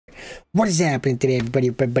What is happening today, everybody?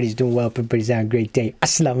 Everybody's doing well. Everybody's having a great day.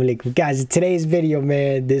 Assalamu alaikum, guys. In today's video,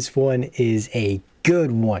 man, this one is a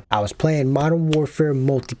good one. I was playing Modern Warfare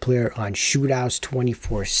multiplayer on Shootouts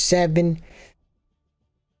 24/7.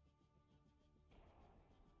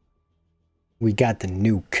 We got the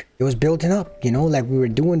nuke. It was building up, you know, like we were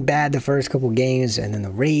doing bad the first couple games, and then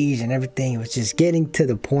the rage and everything. It was just getting to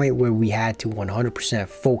the point where we had to 100%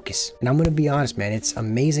 focus. And I'm gonna be honest, man, it's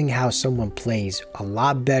amazing how someone plays a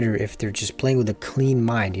lot better if they're just playing with a clean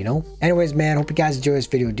mind, you know? Anyways, man, hope you guys enjoyed this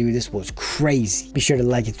video, dude. This was crazy. Be sure to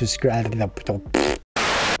like and subscribe.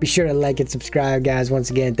 Be sure to like and subscribe, guys.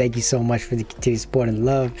 Once again, thank you so much for the continued support and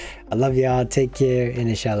love. I love y'all. Take care, and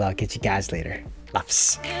inshallah, I'll catch you guys later.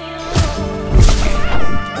 Loves.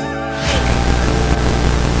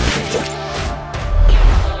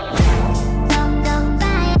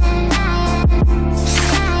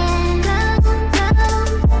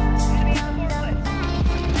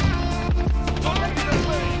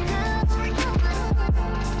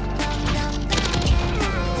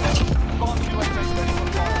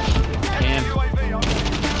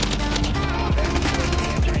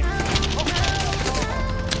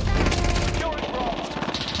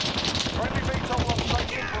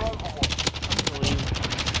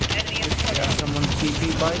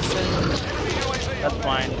 That's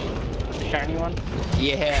mine. The shiny one?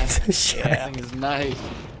 Yeah. Yeah. That thing is nice.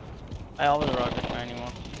 I always rock the shiny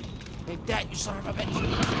one. Take that, you son of a bitch.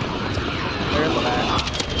 Where's that?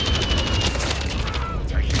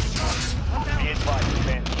 Be advised,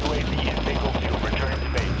 man. UAV is single fuel returning to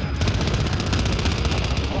base.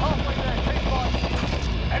 We're halfway there. Take flight.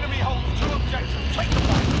 Enemy holds 2 objectives. Take the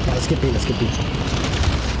fight. Yeah, let's get B. Let's get B. Let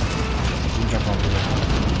me jump over here.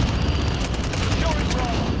 Securing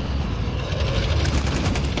Bravo.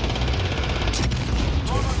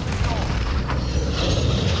 Bravo secure.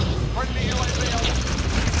 Friendly UAV on.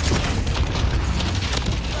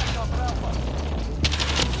 Back up at Alpha.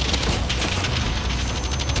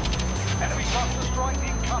 Enemy cluster strike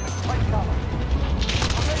incoming. Take cover.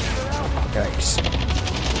 Located at Alpha. Yikes.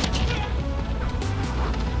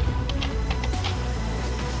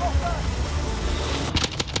 Drop back.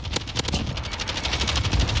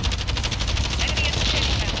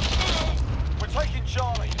 We're taking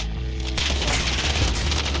Charlie.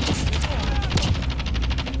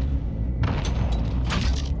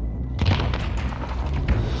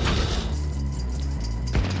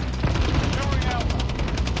 Securing Alpha.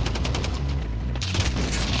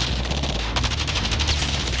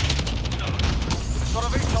 Got a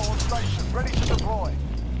VTOL on station, ready to deploy.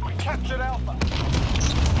 We captured Alpha.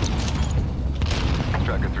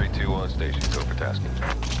 Tracker 321 station, go for tasking.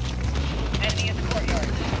 Enemy in the courtyard.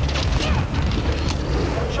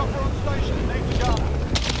 Chopper on station, need to go.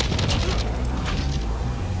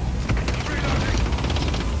 Reloading.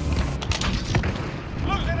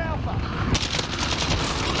 Losing Alpha.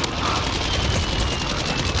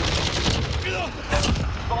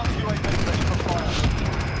 Advanced UAV ready for fire.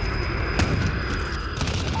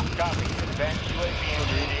 Copy. Advanced UAV into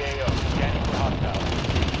the AO. Scanning for hostile.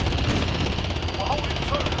 We're holding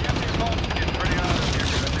true. Get the advance. Getting pretty honest here,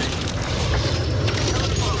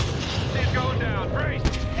 He's going down. Brace.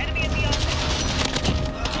 Enemy in the open.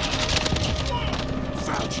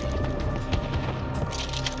 Found you.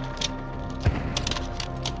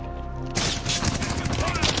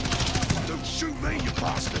 Don't shoot me, you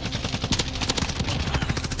bastard!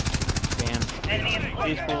 Damn. Enemy in the These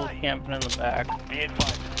courtyard. fools camping in the back. Be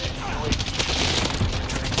advised.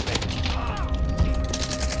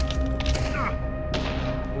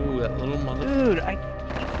 Ooh, that little mother. Dude, I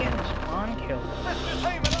keep getting spawn killed.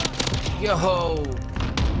 Yo.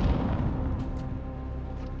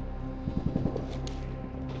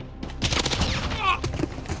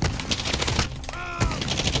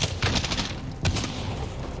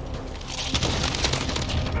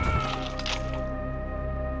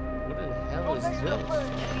 What the hell is this?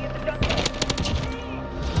 Enemy in the jungle.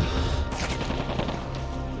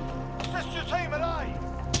 Assist your team at A.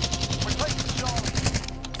 We're taking Charlie.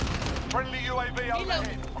 Friendly UAV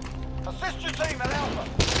overhead. Assist your team at Alpha.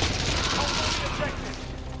 Hold on the objective.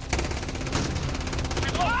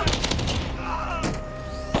 We've lost it.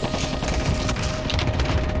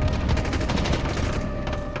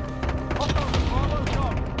 Hostiles at Bravo, go.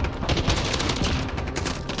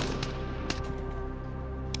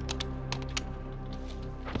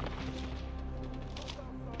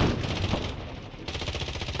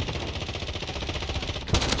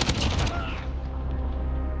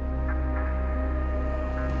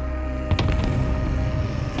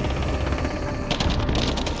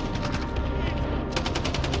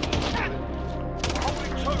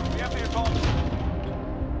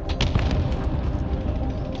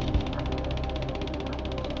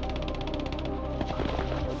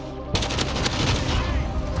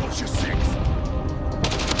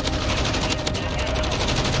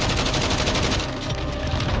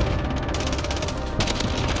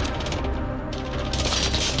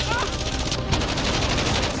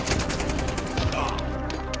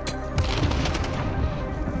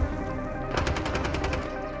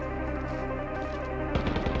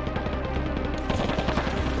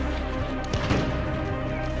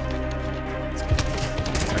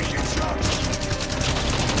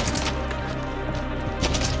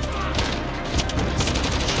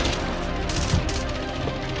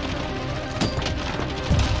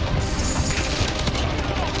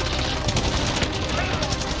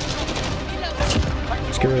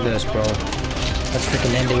 Screw this, bro. Let's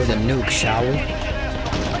freaking end it with a nuke, shall we?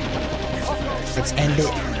 Let's end it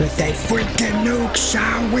with a freaking nuke,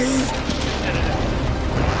 shall we?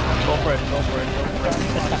 Go for it, go for it, go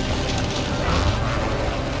for it.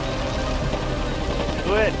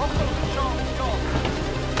 Do it.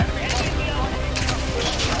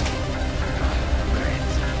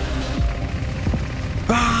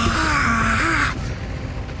 Ah!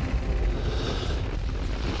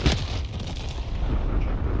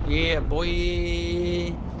 Yeah, boy.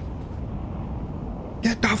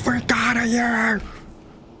 Get the freak out of here!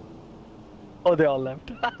 Oh, they all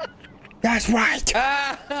left. That's right!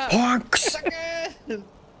 Ah! Punks!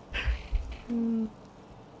 Oh,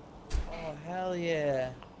 hell yeah.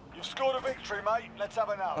 You've scored a victory, mate. Let's have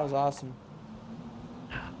That another. was awesome.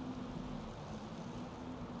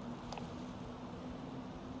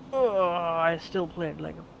 Oh, I still played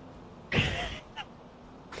like a...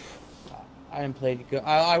 I didn't play good.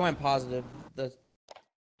 I went positive. That's...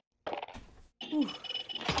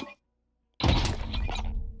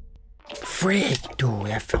 Freak, dude,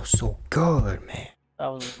 that felt so good, man. That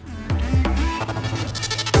was...